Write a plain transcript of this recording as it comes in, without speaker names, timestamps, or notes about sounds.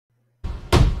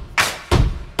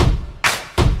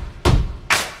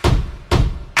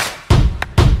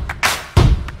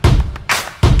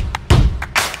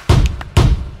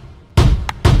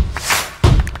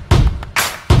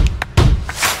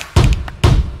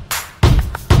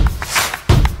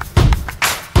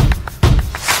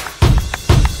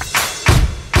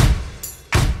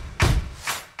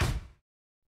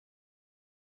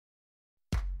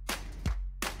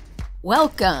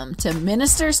Welcome to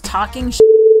Ministers Talking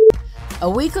a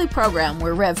weekly program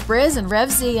where Rev Briz and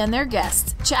Rev Z and their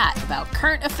guests chat about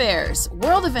current affairs,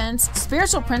 world events,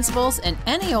 spiritual principles, and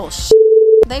any old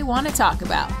they want to talk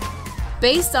about.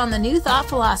 Based on the New Thought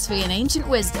philosophy and ancient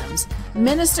wisdoms,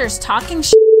 Ministers Talking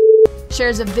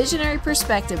shares a visionary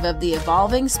perspective of the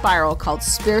evolving spiral called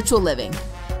spiritual living.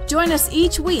 Join us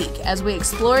each week as we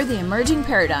explore the emerging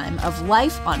paradigm of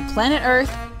life on planet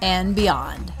Earth and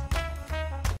beyond.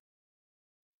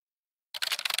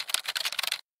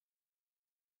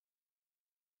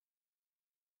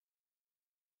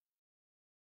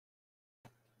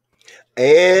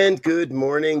 And good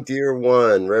morning, dear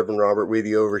one. Reverend Robert with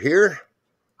you over here.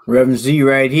 Reverend Z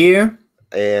right here.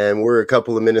 And we're a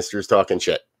couple of ministers talking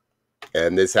shit.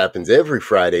 And this happens every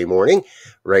Friday morning,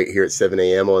 right here at 7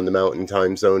 a.m. on the Mountain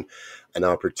Time Zone. An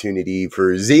opportunity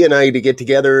for Z and I to get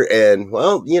together and,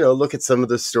 well, look at some of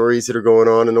the stories that are going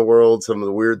on in the world, some of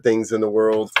the weird things in the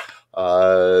world,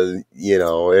 and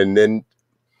then,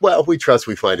 well, we trust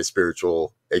we find a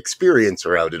spiritual experience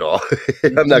around it all.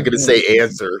 I'm not going to say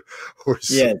answer or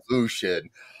solution,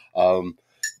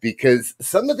 because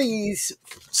some of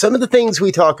the things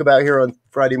we talk about here on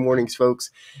Friday mornings,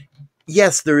 folks,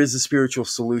 yes, there is a spiritual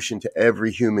solution to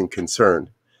every human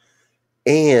concern.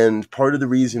 And part of the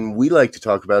reason we like to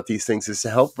talk about these things is to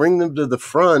help bring them to the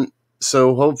front.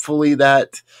 So hopefully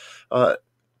that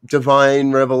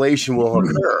divine revelation will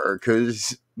occur,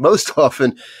 because most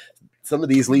often some of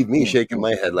these leave me shaking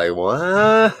my head like,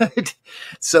 what?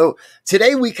 So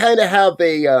today we kind of have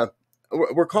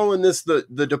we're calling this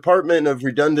the Department of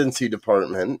Redundancy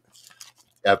Department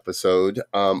episode.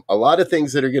 A lot of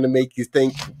things that are going to make you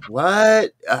think,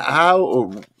 what? How?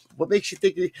 Or what makes you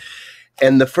think?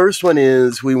 And the first one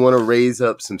is we want to raise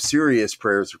up some serious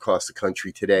prayers across the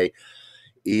country today.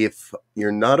 If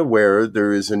you're not aware,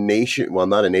 there is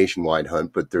not a nationwide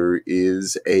hunt, but there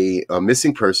is a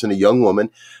missing person, a young woman,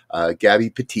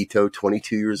 Gabby Petito,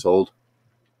 22 years old.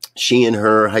 She and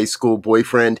her high school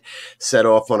boyfriend set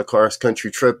off on a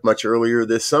cross-country trip much earlier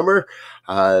this summer.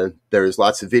 There's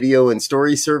lots of video and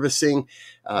story servicing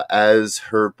as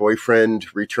her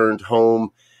boyfriend returned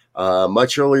home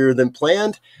much earlier than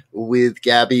planned with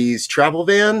Gabby's travel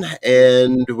van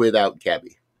and without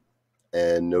Gabby.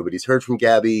 And nobody's heard from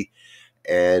Gabby,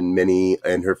 and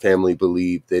her family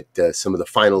believe that some of the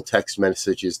final text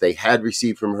messages they had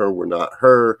received from her were not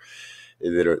her,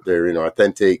 that they're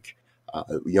inauthentic.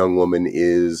 Young woman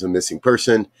is a missing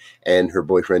person, and her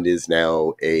boyfriend is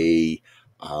now a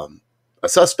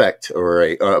suspect, or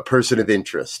a person of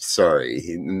interest. Sorry,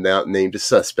 he not named a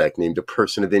suspect, named a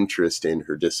person of interest in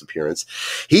her disappearance.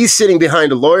 He's sitting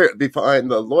behind the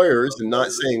lawyers and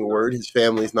not saying a word. His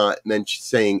family's not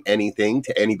saying anything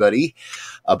to anybody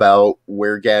about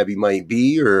where Gabby might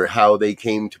be, or how they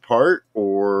came to part,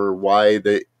 or why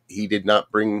he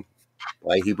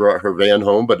brought her van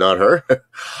home but not her.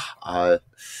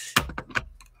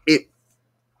 It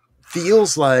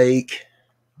feels like.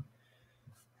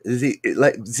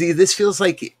 This feels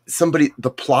like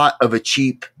the plot of a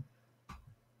cheap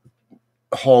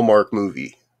Hallmark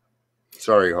movie.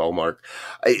 Sorry, Hallmark.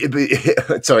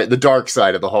 Sorry, the dark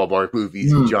side of the Hallmark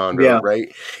movies genre, yeah.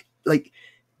 Right? Like,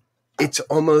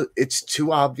 it's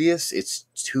too obvious. It's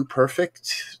too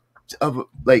perfect.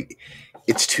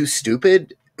 It's too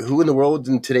stupid. Who in the world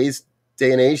in today's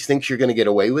day and age thinks you're going to get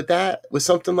away with that, with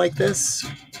something like this?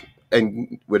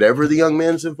 And whatever the young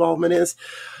man's involvement is,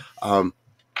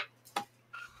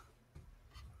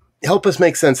 help us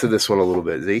make sense of this one a little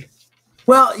bit, Z.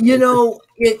 Well,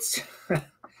 it's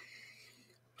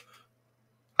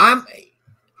I'm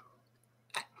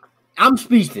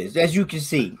speechless, as you can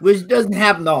see, which doesn't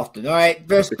happen often. All right,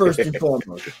 first and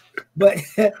foremost. But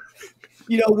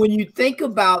when you think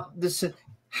about this,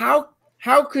 how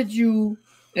could you?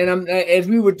 And as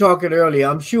we were talking earlier,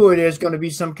 I'm sure there's going to be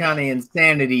some kind of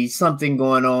insanity, something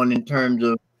going on in terms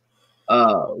of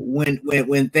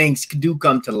when things do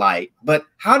come to light. But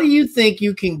how do you think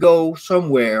you can go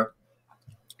somewhere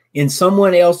in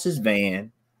someone else's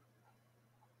van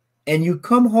and you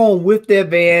come home with their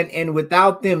van and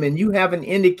without them, and you haven't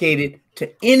indicated to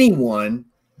anyone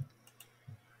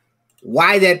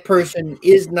why that person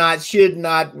is not, should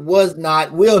not, was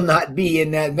not, will not be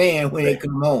in that van when they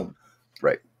come home?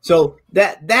 Right. So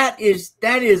that is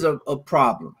a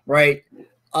problem, right?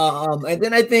 And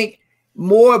then I think,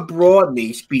 more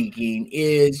broadly speaking,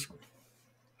 is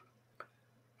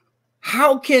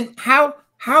how can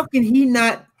he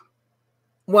not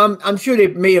Well, I'm sure they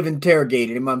may have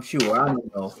interrogated him. I'm sure. I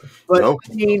don't know. But No,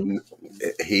 I mean,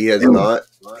 he has not.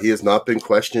 He has not been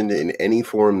questioned in any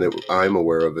form that I'm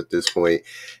aware of at this point.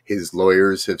 His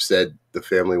lawyers have said the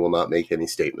family will not make any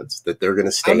statements, that they're going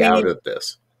to stay out of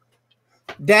this.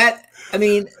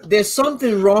 There's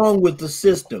something wrong with the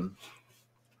system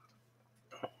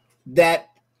that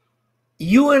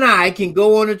you and I can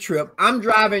go on a trip. I'm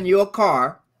driving your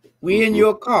car. We in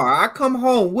your car. I come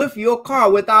home with your car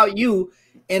without you,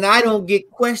 and I don't get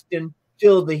questioned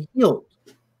till the hilt.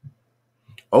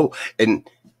 Oh, and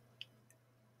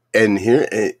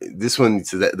here, this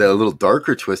one's the little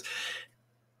darker twist.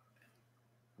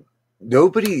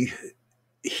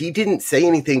 He didn't say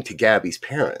anything to Gabby's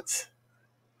parents.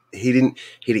 He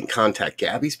didn't contact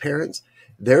Gabby's parents.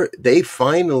 They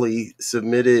finally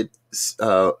submitted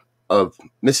a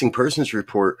missing persons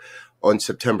report on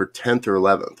September 10th or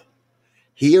 11th.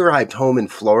 He arrived home in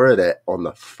Florida on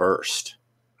the 1st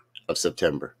of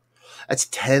September. That's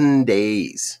 10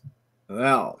 days.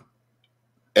 Wow.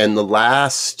 And the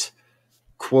last,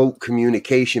 quote,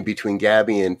 communication between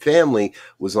Gabby and family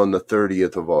was on the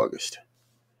 30th of August.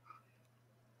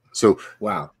 So,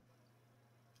 wow.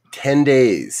 10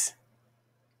 days.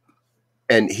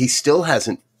 And he still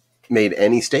hasn't made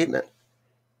any statement.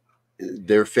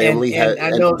 Their family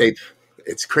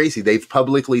it's crazy. They've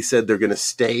publicly said they're going to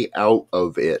stay out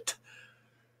of it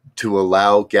to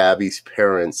allow Gabby's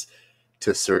parents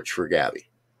to search for Gabby.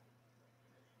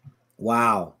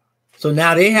 Wow. So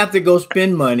now they have to go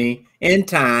spend money and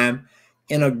time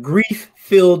in a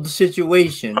grief-filled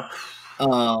situation.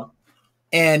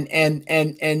 And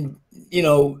you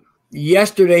know,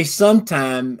 yesterday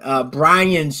sometime,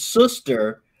 Brian's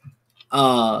sister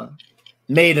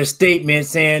made a statement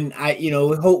saying, we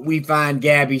hope we find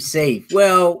Gabby safe.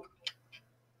 Well,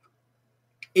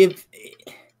 hey,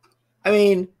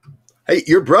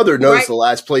 your brother knows the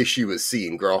last place she was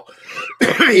seen, girl.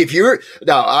 I'm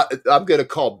going to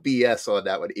call BS on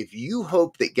that one. If you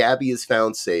hope that Gabby is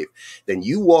found safe, then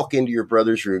you walk into your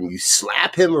brother's room, you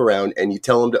slap him around, and you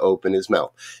tell him to open his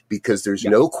mouth, because there's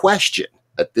no question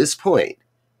at this point.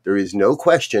 There is no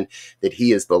question that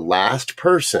he is the last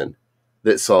person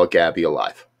that saw Gabby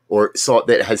alive, or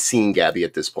that has seen Gabby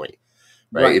at this point.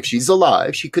 Right? If she's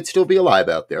alive, she could still be alive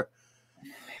out there.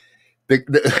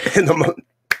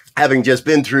 Having just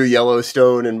been through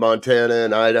Yellowstone and Montana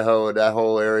and Idaho and that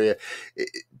whole area,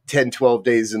 10, 12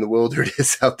 days in the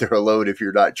wilderness out there alone, if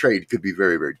you're not trained, could be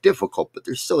very, very difficult, but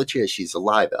there's still a chance she's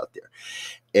alive out there.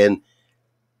 And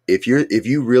if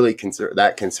you really concerned,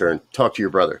 talk to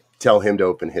your brother. Tell him to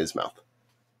open his mouth.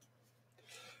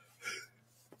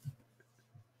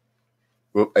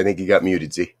 Well, I think you got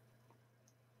muted, Z.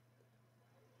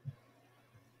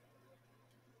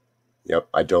 Yep,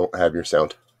 I don't have your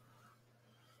sound.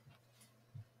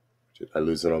 Did I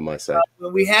lose it on my side?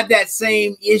 When we have that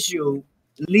same issue,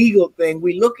 legal thing,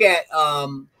 we look at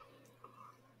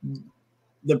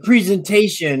the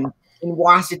presentation in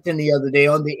Washington the other day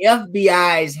on the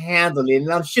FBI's handling,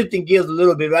 and I'm shifting gears a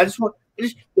little bit, but I just want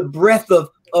the breadth of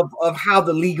how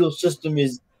the legal system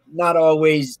is not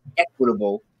always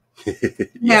equitable.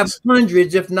 You have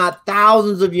hundreds, if not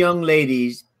thousands, of young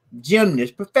ladies,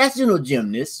 gymnasts, professional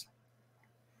gymnasts.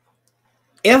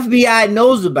 FBI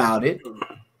knows about it,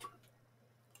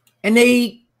 and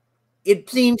it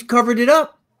seems, covered it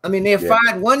up. I mean, they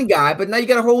fired one guy, but now you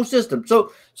got a whole system.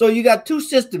 So you got two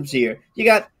systems here. You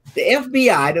got the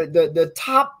FBI, the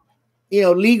top,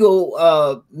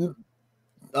 legal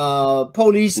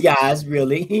police guys,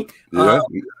 really.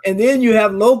 And then you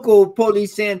have local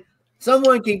police saying,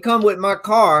 someone can come with my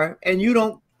car, and you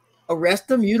don't arrest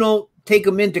them. You don't take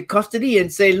them into custody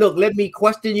and say, look, let me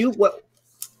question you.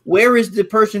 Where is the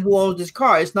person who owns this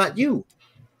car? It's not you.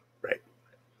 Right.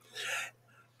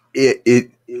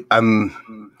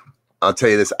 I'll tell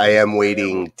you this. I am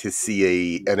waiting to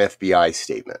see an FBI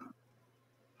statement.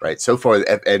 Right. So far,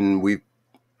 and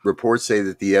reports say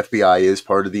that the FBI is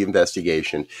part of the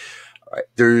investigation. Right.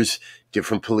 There's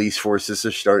different police forces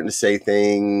are starting to say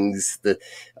things. The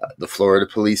Florida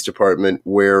Police Department,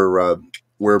 where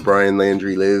Brian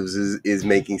Landry lives, is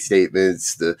making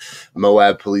statements. The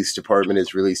Moab Police Department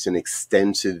has released an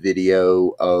extensive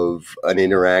video of an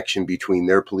interaction between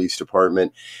their police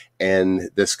department and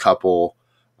this couple.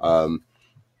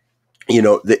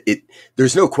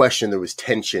 There's no question there was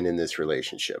tension in this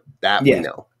relationship. That we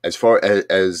know. As far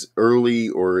as early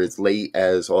or as late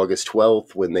as August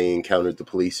 12th, when they encountered the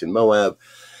police in Moab,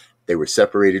 they were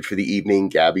separated for the evening.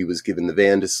 Gabby was given the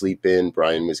van to sleep in.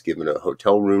 Brian was given a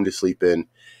hotel room to sleep in.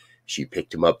 She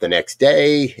picked him up the next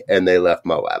day, and they left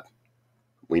Moab.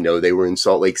 We know they were in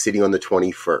Salt Lake City on the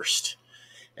 21st.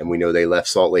 And we know they left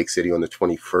Salt Lake City on the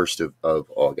 21st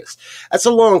of August. That's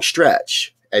a long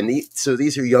stretch. And so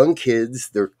these are young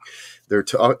kids.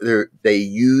 They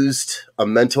used a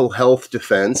mental health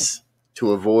defense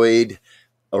to avoid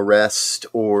arrest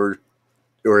or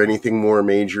anything more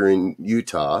major in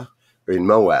Utah or in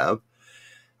Moab.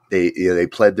 They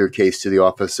pled their case to the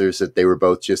officers that they were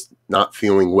both just not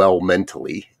feeling well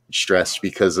mentally, stressed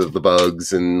because of the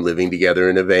bugs and living together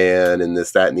in a van and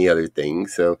this, that, and the other thing.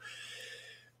 So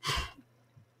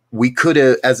we could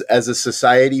have, as a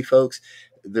society, folks,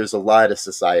 there's a lot of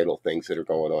societal things that are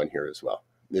going on here as well.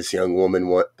 This young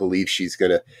woman believes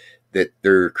that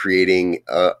they're creating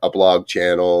a blog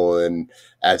channel and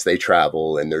as they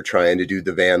travel, and they're trying to do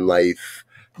the van life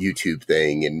YouTube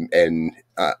thing. And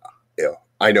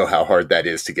I know how hard that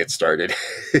is to get started.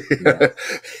 Yeah.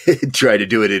 Try to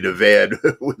do it in a van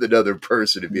with another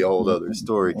person would be a whole other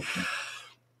story.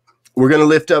 We're going to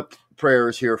lift up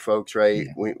prayers here, folks, right?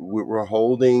 Yeah. We're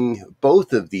holding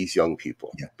both of these young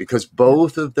people because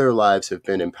both of their lives have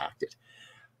been impacted.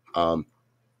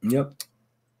 Yep.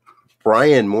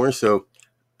 Brian, more so,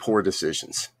 poor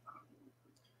decisions.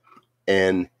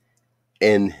 And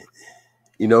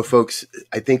folks,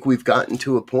 I think we've gotten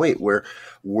to a point where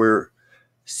we're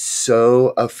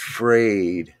so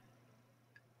afraid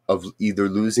of either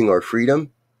losing our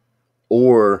freedom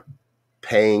or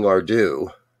paying our due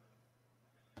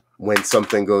when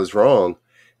something goes wrong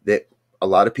that a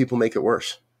lot of people make it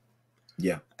worse.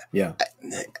 Yeah. Yeah.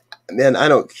 Man, I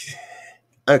don't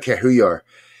care who you are.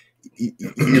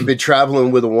 You've been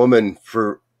traveling with a woman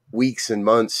for weeks and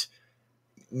months.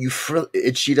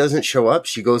 She doesn't show up.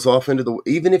 She goes off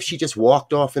even if she just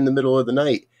walked off in the middle of the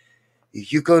night,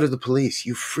 you go to the police,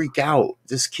 you freak out.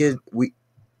 This kid, we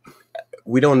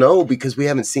don't know because we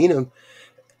haven't seen him.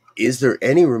 Is there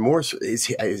any remorse?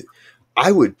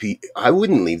 I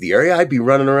wouldn't leave the area. I'd be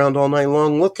running around all night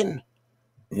long looking.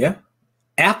 Yeah.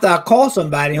 After I call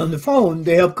somebody on the phone,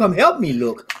 they'll come help me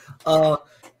look. And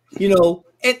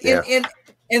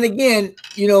again,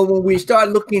 when we start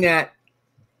looking at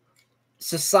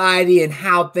society and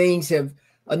how things have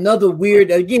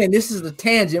this is a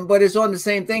tangent, but it's on the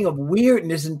same thing of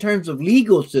weirdness in terms of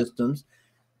legal systems.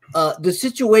 The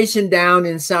situation down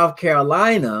in South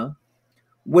Carolina,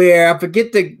 where I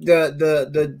forget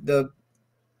the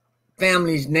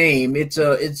family's name. It's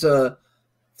a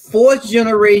fourth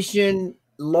generation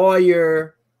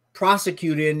lawyer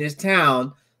prosecutor in this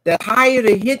town that hired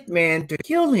a hitman to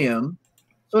kill him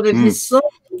so that his son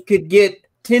could get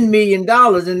 $10 million.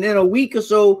 And then a week or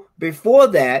so before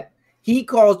that, he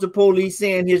calls the police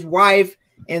saying his wife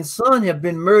and son have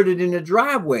been murdered in the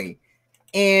driveway.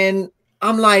 And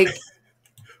I'm like,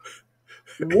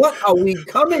 what are we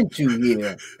coming to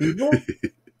here, people?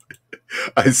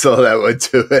 I saw that one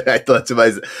too, and I thought to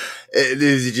myself,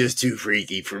 this is just too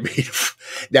freaky for me.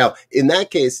 Now, in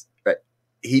that case, right,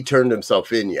 he turned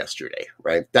himself in yesterday,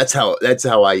 right? That's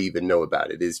how I even know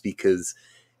about it, is because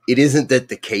it isn't that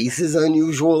the case is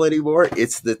unusual anymore.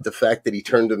 It's that the fact that he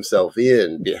turned himself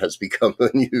in has become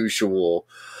unusual.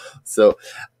 So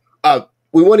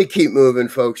we want to keep moving,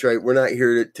 folks, right? We're not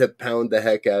here to pound the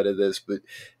heck out of this, but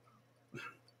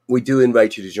we do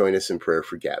invite you to join us in prayer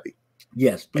for Gabby.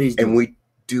 Yes, please do. And we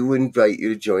do invite you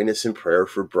to join us in prayer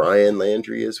for Brian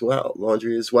Laundrie as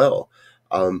well.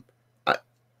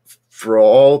 For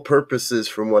all purposes,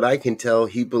 from what I can tell,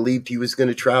 he believed he was going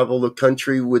to travel the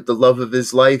country with the love of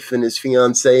his life and his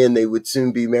fiancée, and they would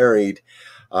soon be married.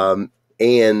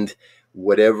 And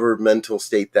whatever mental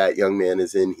state that young man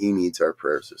is in, he needs our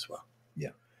prayers as well.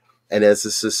 Yeah. And as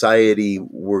a society,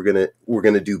 we're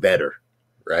gonna do better,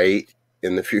 right?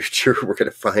 In the future, we're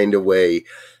gonna find a way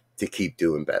to keep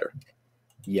doing better.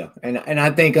 Yeah, and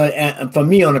I think for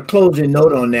me, on a closing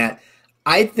note on that,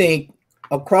 I think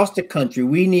across the country,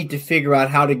 we need to figure out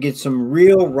how to get some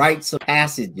real rites of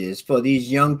passages for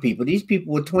these young people. These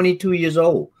people were 22 years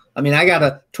old. I mean, I got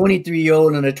a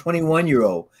 23-year-old and a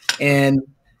 21-year-old. And,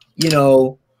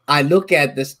 I look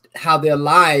at this, how their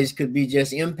lives could be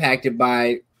just impacted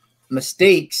by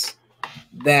mistakes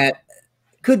that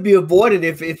could be avoided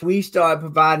if we start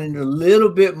providing a little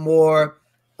bit more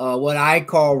what I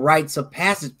call rites of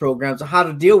passage programs of how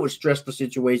to deal with stressful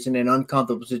situations and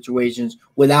uncomfortable situations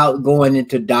without going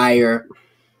into dire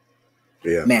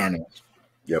manners.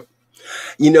 Yep.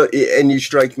 And you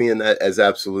strike me in that as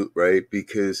absolute, right?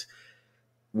 Because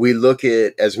we look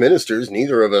at, as ministers,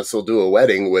 neither of us will do a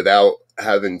wedding without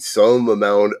having some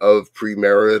amount of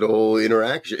premarital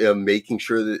interaction, making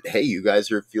sure that, hey, you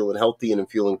guys are feeling healthy and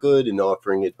feeling good and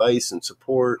offering advice and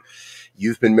support.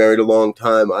 You've been married a long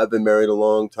time. I've been married a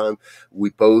long time. We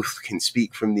both can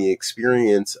speak from the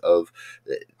experience of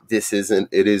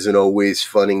it isn't always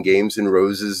fun and games and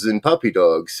roses and puppy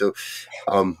dogs. So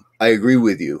I agree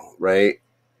with you, right?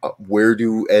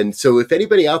 And so if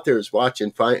anybody out there is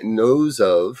watching, knows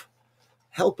of,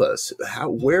 help us.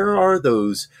 Where are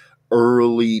those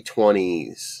early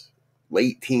 20s,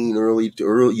 late teen, early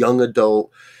young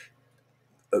adult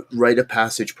rite of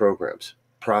passage programs,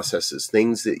 processes,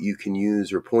 things that you can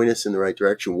use, or point us in the right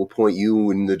direction? We'll point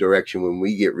you in the direction when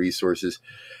we get resources.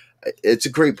 It's a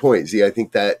great point, Z. I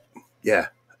think that,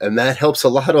 and that helps a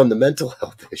lot on the mental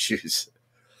health issues.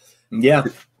 Yeah.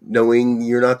 Knowing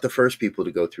you're not the first people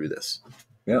to go through this.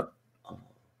 Yeah.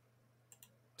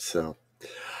 So,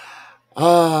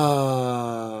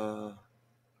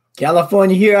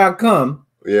 California, here I come.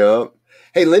 Yeah.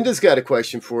 Hey, Linda's got a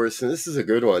question for us, and this is a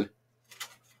good one.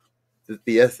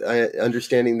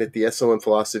 Understanding that the SOM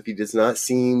philosophy does not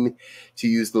seem to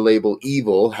use the label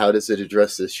evil, how does it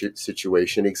address this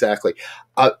situation? Exactly.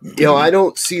 I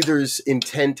don't see there's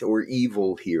intent or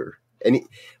evil here. And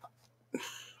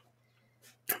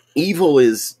evil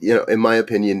is, in my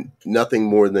opinion, nothing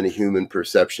more than a human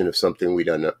perception of something we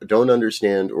don't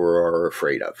understand or are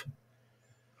afraid of.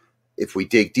 If we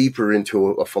dig deeper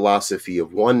into a philosophy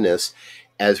of oneness,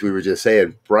 as we were just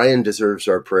saying, Brian deserves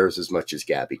our prayers as much as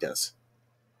Gabby does.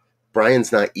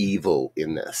 Brian's not evil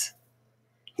in this.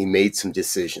 He made some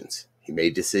decisions. He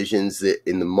made decisions that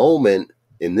in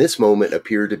this moment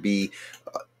appear to be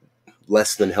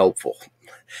less than helpful.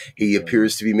 He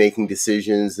appears to be making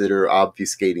decisions that are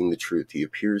obfuscating the truth. He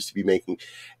appears to be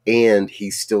and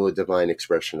he's still a divine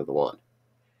expression of the one.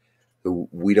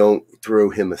 We don't throw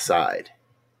him aside.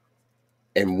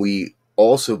 And we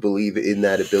also believe in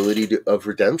that ability of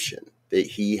redemption, that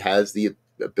he has the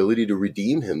ability to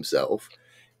redeem himself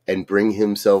and bring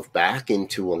himself back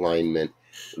into alignment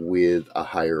with a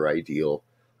higher ideal.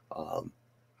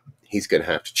 He's going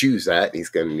to have to choose that, and he's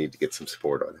going to need to get some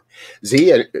support on it.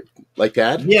 Z, like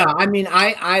that? Yeah, I mean,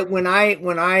 when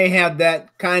I have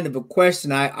that kind of a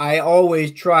question, I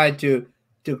always try to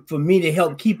for me to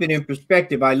help keep it in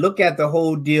perspective. I look at the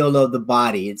whole deal of the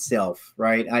body itself,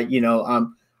 right?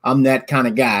 I'm that kind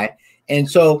of guy, and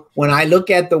so when I look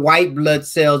at the white blood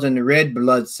cells and the red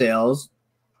blood cells,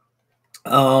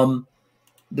 they're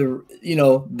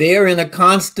in a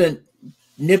constant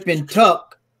nip and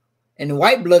tuck, and the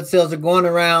white blood cells are going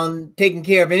around taking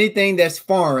care of anything that's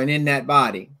foreign in that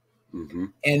body. Mm-hmm.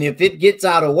 And if it gets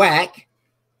out of whack,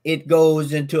 it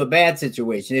goes into a bad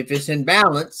situation. If it's in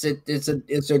balance,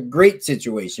 it's a great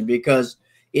situation because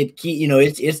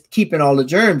it's keeping all the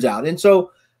germs out. And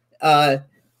so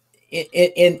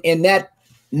in that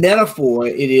metaphor,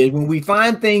 it is when we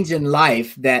find things in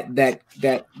life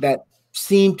that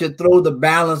seem to throw the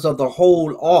balance of the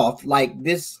whole off, like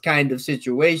this kind of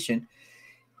situation.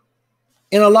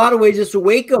 In a lot of ways, it's a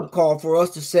wake-up call for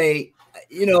us to say,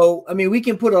 we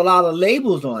can put a lot of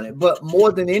labels on it, but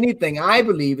more than anything, I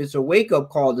believe it's a wake-up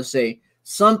call to say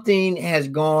something has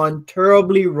gone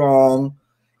terribly wrong,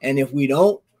 and if we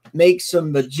don't make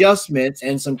some adjustments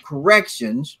and some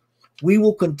corrections, we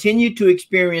will continue to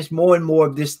experience more and more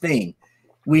of this thing.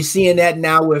 We're seeing that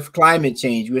now with climate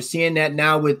change. We're seeing that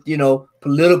now with,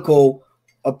 political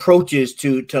approaches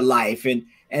to life.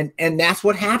 And that's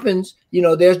what happens.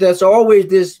 There's always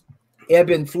this ebb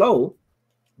and flow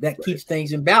that keeps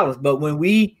things in balance. But when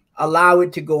we allow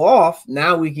it to go off,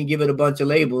 now we can give it a bunch of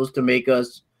labels to make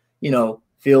us,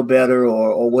 feel better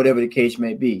or whatever the case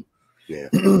may be. Yeah.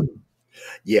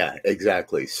 Yeah,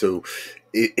 exactly. So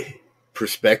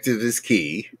perspective is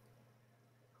key,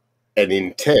 and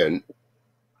intent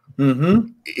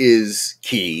is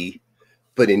key,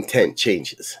 but intent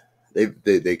changes.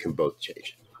 They can both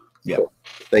change. Yeah. Cool.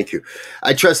 Thank you.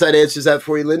 I trust that answers that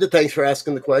for you, Linda. Thanks for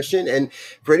asking the question. And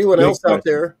for anyone else out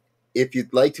there, if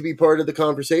you'd like to be part of the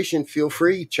conversation, feel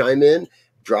free, chime in,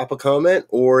 drop a comment,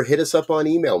 or hit us up on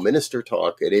email,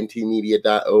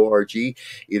 ministertalk@ntmedia.org.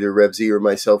 Either Rev Z or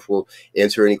myself will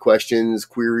answer any questions,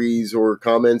 queries, or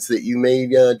comments that you may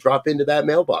drop into that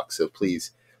mailbox. So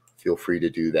please feel free to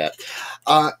do that.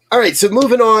 All right, so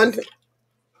moving on,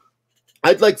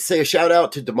 I'd like to say a shout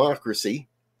out to democracy.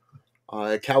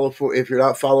 California, if you're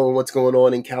not following what's going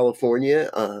on in California,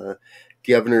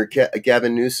 Governor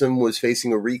Gavin Newsom was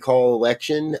facing a recall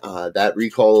election. That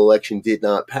recall election did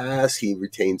not pass. He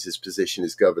retains his position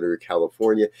as governor of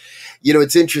California.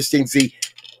 It's interesting. See,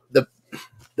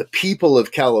 the people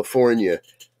of California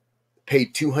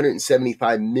paid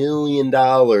 $275 million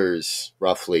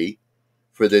roughly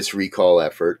for this recall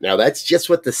effort. Now, that's just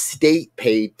what the state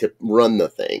paid to run the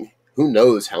thing. Who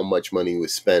knows how much money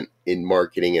was spent in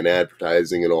marketing and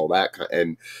advertising and all that,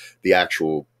 and the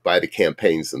actual by the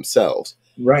campaigns themselves.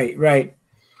 Right.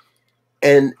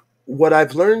 And what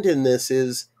I've learned in this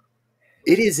is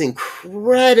it is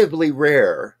incredibly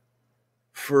rare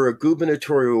for a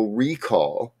gubernatorial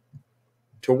recall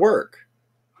to work.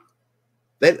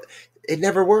 That it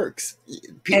never works.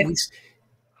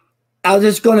 I was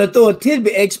just going to throw a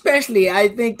tidbit, especially I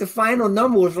think the final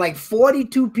number was like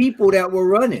 42 people that were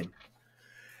running.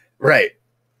 Right.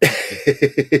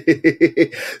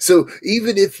 So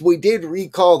even if we did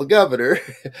recall the governor,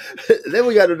 then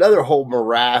we got another whole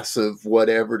morass of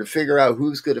whatever to figure out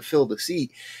who's going to fill the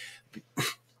seat.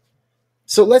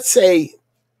 So let's say,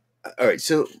 all right,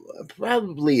 so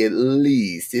probably at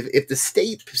least if the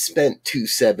state spent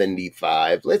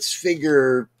 275, let's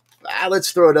figure,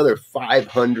 let's throw another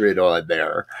 500 on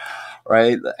there,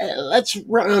 right? Let's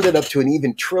round it up to an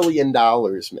even $1 trillion,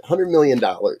 $100 million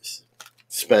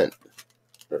spent.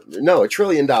 No, $1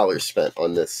 trillion spent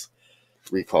on this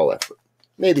recall effort,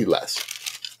 maybe less.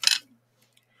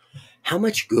 How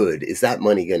much good is that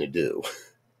money going to do?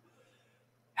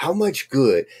 How much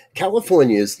good?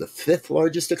 California is the 5th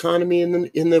largest economy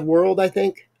in the world, I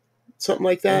think, something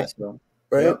like that, so.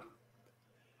 right? Yep.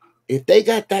 If they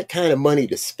got that kind of money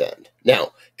to spend,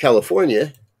 now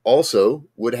California also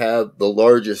would have the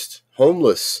largest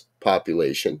homeless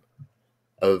population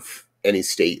of any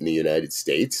state in the United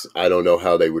States. I don't know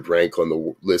how they would rank on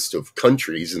the list of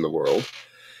countries in the world.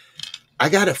 I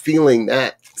got a feeling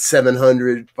that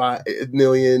 700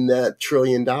 million, that $1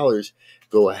 trillion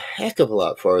go a heck of a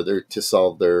lot farther to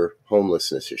solve their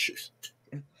homelessness issues.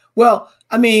 Well,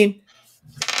 I mean,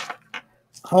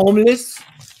 homeless,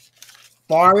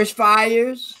 forest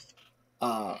fires,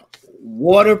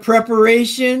 water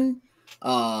preparation.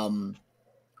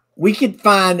 We could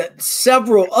find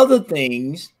several other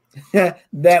things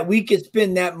that we could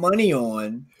spend that money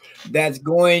on that's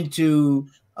going to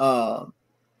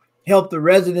help the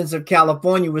residents of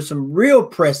California with some real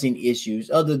pressing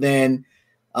issues other than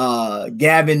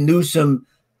Gavin Newsom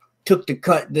took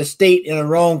the state in the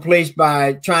wrong place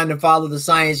by trying to follow the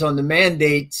science on the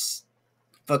mandates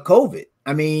for COVID.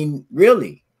 I mean,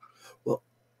 really. Well,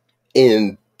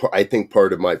 and I think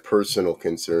part of my personal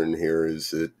concern here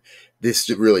is that this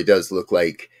really does look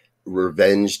like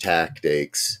revenge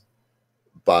tactics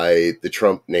by the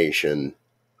Trump nation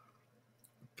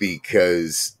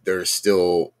because they're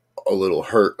still a little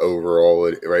hurt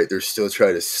overall, right? They're still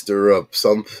trying to stir up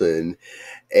something.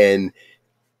 And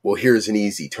well, here's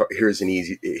a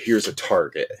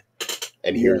target,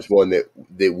 and here's one that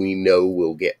we know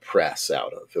we'll get press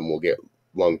out of and we'll get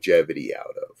longevity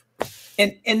out of.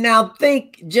 And now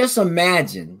just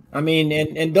imagine, I mean,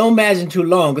 and don't imagine too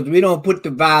long because we don't put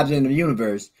the vibes in the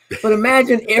universe, but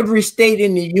imagine every state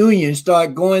in the union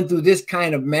start going through this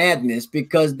kind of madness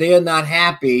because they're not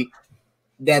happy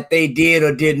that they did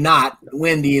or did not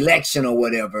win the election or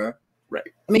whatever. Right.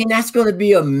 I mean, that's going to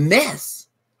be a mess.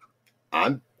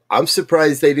 I'm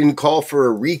surprised they didn't call for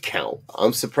a recount.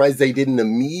 I'm surprised they didn't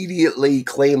immediately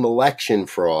claim election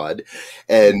fraud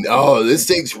and, oh, this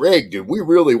thing's rigged and we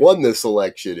really won this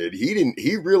election and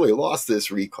he really lost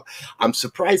this recall. I'm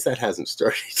surprised that hasn't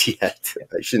started yet.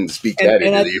 I shouldn't speak that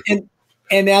into the...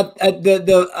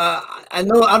 I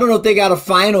don't know if they got a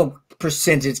final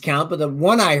percentage count, but the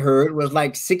one I heard was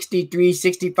like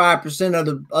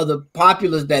 63-65% of the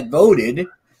populace that voted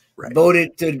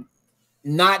to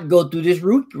not go through this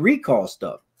recall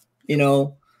stuff, you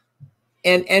know,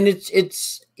 and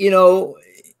it's you know,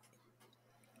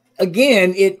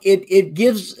 again, it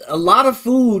gives a lot of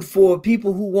food for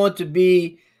people who want to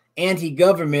be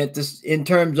anti-government in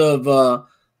terms of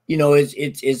you know,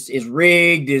 it's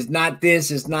rigged, it's not this,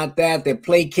 it's not that, they're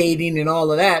placating and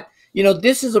all of that. You know,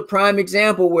 this is a prime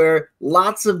example where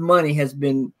lots of money has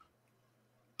been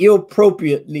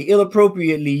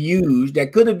inappropriately used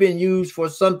that could have been used for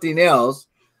something else.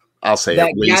 I'll say that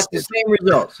it wasted. got the same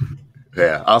results.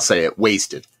 Yeah, I'll say it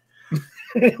wasted.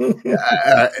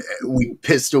 We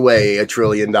pissed away $1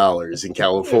 trillion in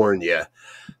California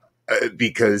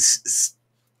because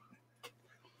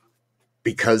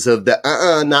of the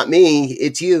not me,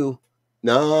 it's you.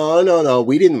 No,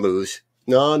 we didn't lose.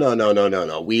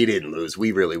 No, we didn't lose.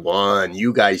 We really won.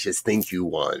 You guys just think you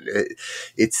won.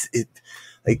 It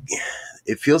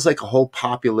feels like a whole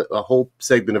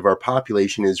segment of our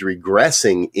population is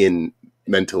regressing in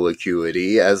mental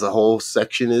acuity as a whole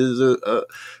section is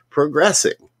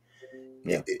progressing.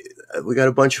 Yeah, we got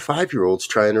a bunch of 5-year-olds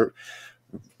trying to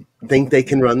think they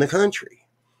can run the country.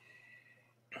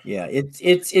 Yeah,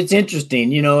 it's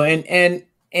interesting, you know, and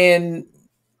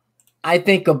I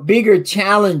think a bigger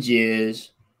challenge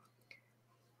is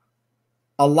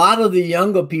a lot of the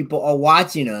younger people are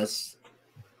watching us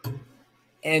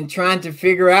and trying to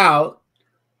figure out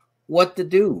what to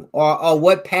do or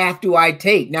what path do I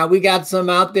take. Now we got some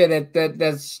out there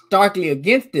that's starkly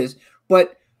against this,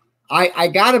 but I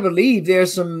gotta believe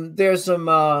there's some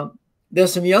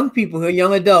young people here,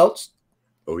 young adults,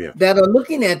 that are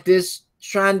looking at this,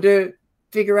 trying to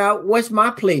figure out what's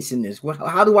my place in this.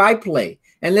 How do I play?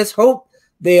 And let's hope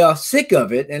they are sick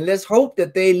of it, and let's hope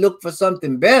that they look for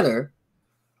something better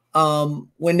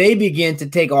when they begin to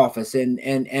take office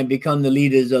and become the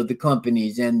leaders of the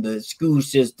companies and the school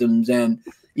systems and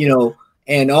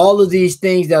and all of these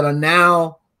things that are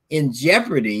now in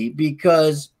jeopardy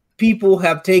because people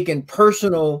have taken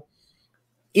personal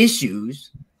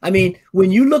issues. I mean,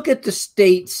 when you look at the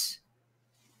states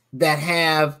that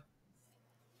have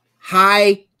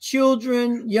high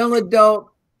children, young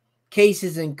adult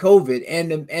cases in COVID,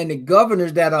 and the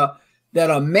governors that are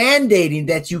mandating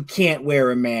that you can't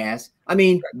wear a mask, I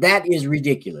mean, that is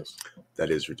ridiculous. That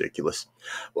is ridiculous.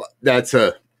 Well, that's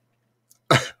a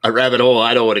rabbit hole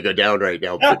I don't want to go down right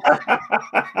now.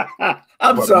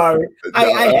 I'm sorry.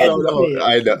 I know.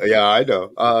 Yeah, I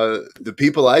know. The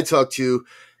people I talk to,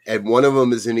 and one of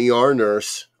them is an ER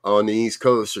nurse on the East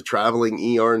Coast, a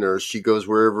traveling ER nurse. She goes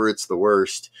wherever it's the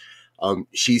worst.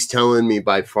 She's telling me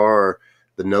by far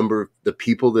the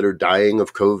people that are dying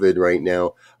of COVID right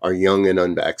now are young and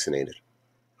unvaccinated.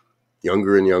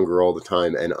 Younger and younger all the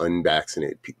time and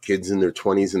unvaccinated. Kids in their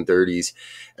 20s and 30s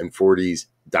and 40s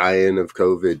dying of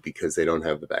COVID because they don't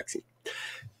have the vaccine.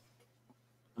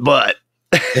 But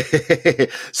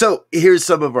so here's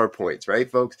some of our points, right,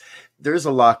 folks? There's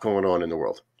a lot going on in the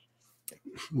world.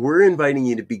 We're inviting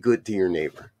you to be good to your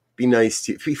neighbor. Be nice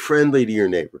to, be friendly to your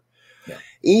neighbor. Yeah.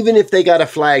 Even if they got a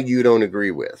flag you don't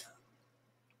agree with.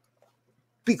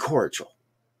 Be cordial.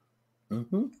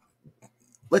 Mm-hmm.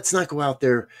 Let's not go out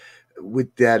there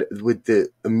with the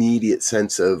immediate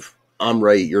sense of I'm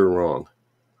right, you're wrong.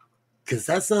 Because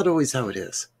that's not always how it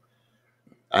is.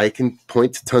 I can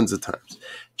point to tons of times.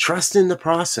 Trust in the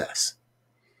process.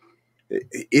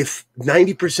 If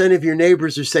 90% of your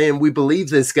neighbors are saying, we believe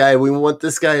this guy, we want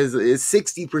this guy, is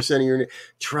 60% of your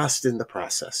trust in the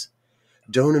process.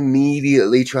 Don't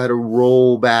immediately try to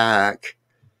roll back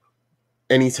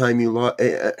anytime you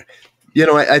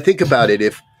I think about it.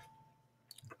 If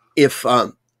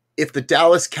the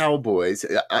Dallas Cowboys,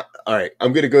 all right,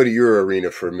 I'm going to go to your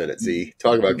arena for a minute, Z.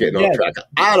 Talk about getting off track.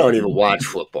 I don't even watch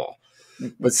football,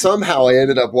 but somehow I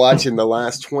ended up watching the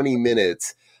last 20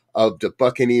 minutes of the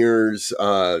Buccaneers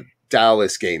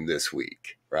Dallas game this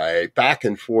week, right? Back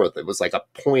and forth. It was like a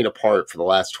point apart for the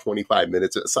last 25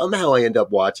 minutes. Somehow I end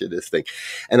up watching this thing.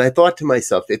 And I thought to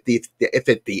myself, if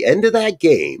at the end of that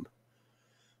game,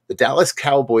 the Dallas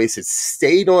Cowboys had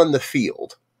stayed on the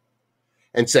field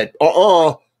and said,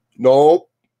 nope,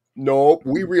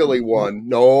 we really won.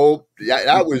 Nope,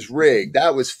 that was rigged.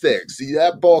 That was fixed. See,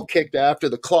 that ball kicked after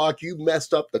the clock. You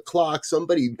messed up the clock.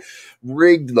 Somebody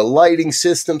rigged the lighting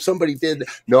system. Somebody did.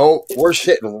 No, we're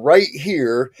sitting right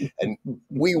here, and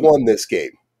we won this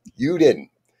game. You didn't.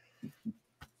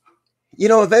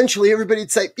 Eventually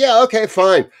everybody'd say, yeah, okay,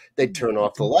 fine. They'd turn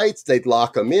off the lights. They'd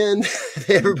lock them in.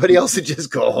 Everybody else would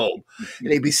just go home.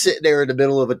 And they'd be sitting there in the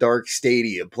middle of a dark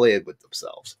stadium playing with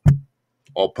themselves.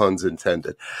 All puns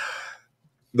intended.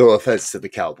 No offense to the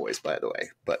Cowboys, by the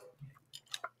way. But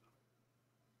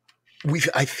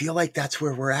I feel like that's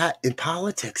where we're at in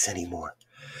politics anymore.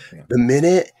 Yeah. The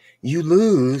minute you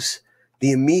lose,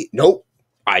 nope,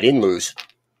 I didn't lose.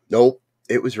 Nope,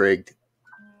 it was rigged.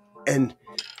 And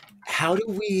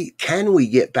can we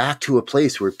get back to a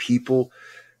place where people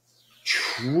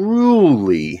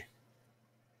truly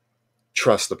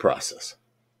trust the process?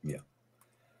 Yeah.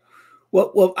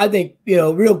 Well, I think,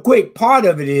 real quick, part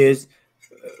of it is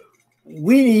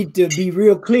we need to be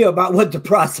real clear about what the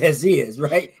process is,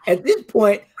 right? At this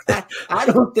point, I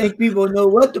don't think people know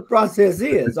what the process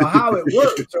is or how it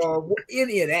works or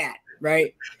any of that,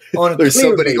 right? There's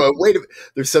somebody going, wait a minute.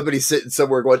 There's somebody sitting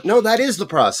somewhere going, no, that is the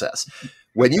process.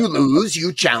 When you lose,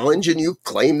 you challenge and you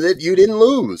claim that you didn't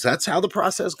lose. That's how the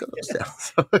process goes.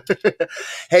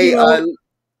 Hey, go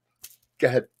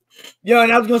ahead. Yeah,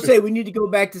 and I was going to say we need to go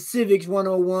back to Civics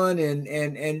 101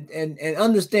 and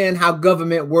understand how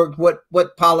government works,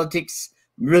 what politics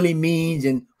really means,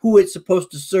 and who it's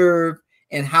supposed to serve,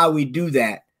 and how we do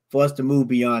that for us to move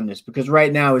beyond this. Because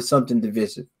right now it's something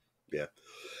divisive. Yeah.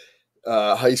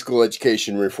 High school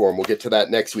education reform. We'll get to that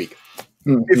next week.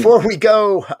 Mm-hmm. Before we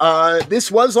go,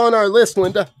 this was on our list,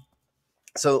 Linda.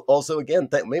 So also, again,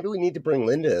 maybe we need to bring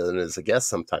Linda in as a guest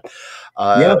sometime.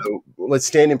 Let's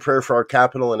stand in prayer for our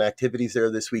capital and activities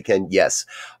there this weekend. Yes,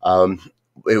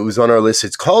 it was on our list.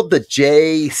 It's called the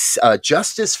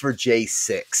Justice for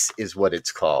J6 is what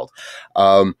it's called.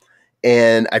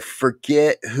 and I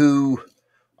forget who.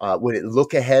 Would it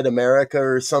Look Ahead America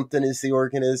or something is the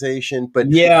organization? But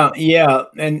yeah,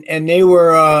 and they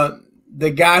were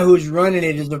the guy who's running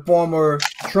it is a former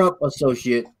Trump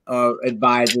associate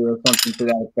advisor or something to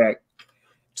that effect.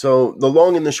 So the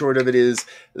long and the short of it is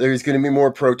there's going to be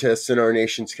more protests in our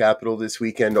nation's capital this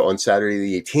weekend on Saturday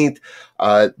the 18th.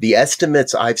 The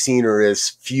estimates I've seen are as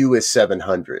few as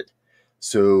 700.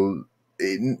 So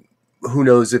who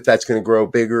knows if that's going to grow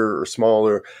bigger or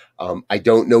smaller. I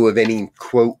don't know of any,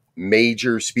 quote,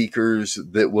 major speakers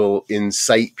that will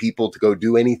incite people to go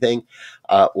do anything.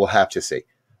 We'll have to see.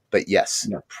 But yes,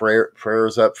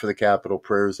 prayers up for the Capitol,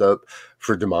 prayers up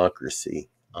for democracy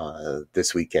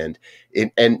this weekend.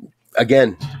 And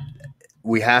again,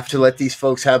 we have to let these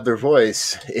folks have their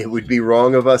voice. It would be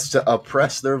wrong of us to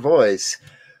oppress their voice,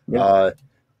 but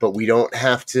we don't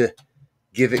have to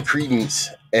give it credence,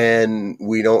 and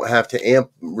we don't have to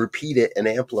repeat it and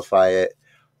amplify it.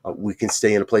 We can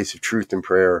stay in a place of truth and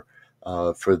prayer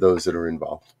for those that are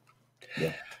involved.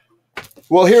 Yeah.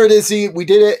 Well, here it is. We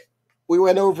did it. We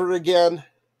went over it again.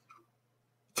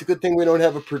 It's a good thing we don't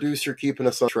have a producer keeping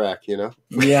us on track, you know?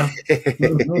 Yeah.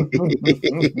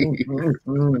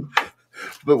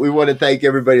 But we want to thank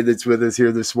everybody that's with us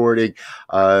here this morning.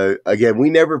 Again, we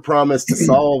never promise to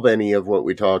solve any of what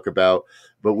we talk about,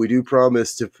 but we do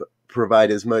promise to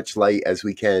provide as much light as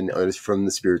we can from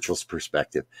the spiritual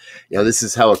perspective. You know, this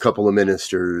is how a couple of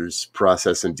ministers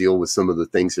process and deal with some of the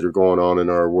things that are going on in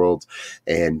our world.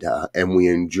 And we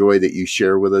enjoy that you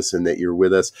share with us and that you're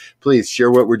with us. Please share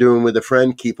what we're doing with a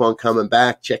friend. Keep on coming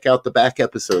back. Check out the back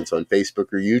episodes on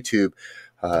Facebook or YouTube.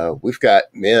 We've got,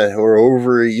 we're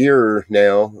over a year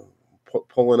now,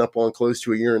 pulling up on close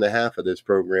to a year and a half of this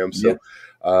program. So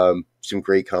some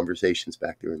great conversations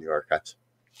back there in the archives.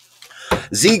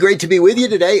 Z, great to be with you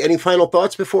today. Any final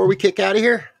thoughts before we kick out of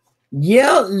here?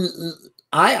 Yeah,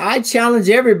 I challenge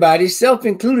everybody, self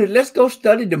included. Let's go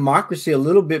study democracy a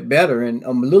little bit better and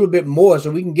a little bit more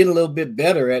so we can get a little bit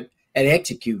better at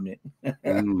executing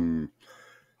it.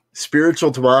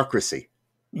 Spiritual democracy.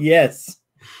 Yes.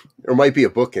 There might be a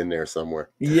book in there somewhere.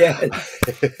 Yes.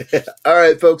 All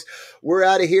right, folks, we're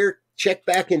out of here. Check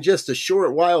back in just a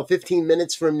short while, 15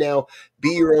 minutes from now.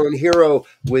 Be your own hero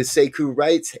with Sekou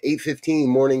Writes, 8:15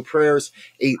 morning prayers,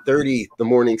 8:30 the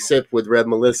morning sip with Rev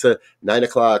Melissa, 9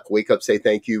 o'clock wake up, say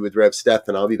thank you with Rev Steph,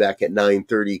 and I'll be back at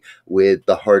 9:30 with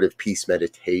the Heart of Peace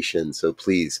meditation. So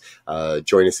please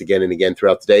join us again and again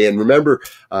throughout the day. And remember,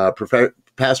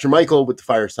 Pastor Michael with the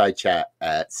Fireside Chat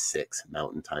at 6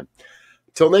 Mountain Time.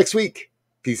 Till next week,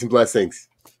 peace and blessings.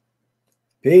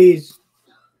 Peace.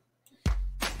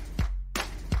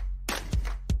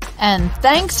 And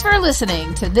thanks for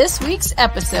listening to this week's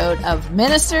episode of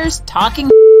Ministers Talking.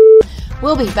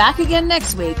 We'll be back again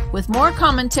next week with more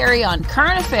commentary on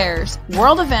current affairs,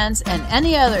 world events, and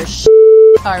any other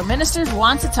our ministers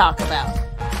want to talk about.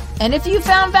 And if you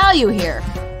found value here,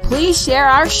 please share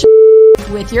our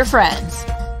with your friends.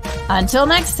 Until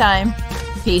next time,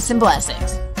 peace and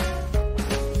blessings.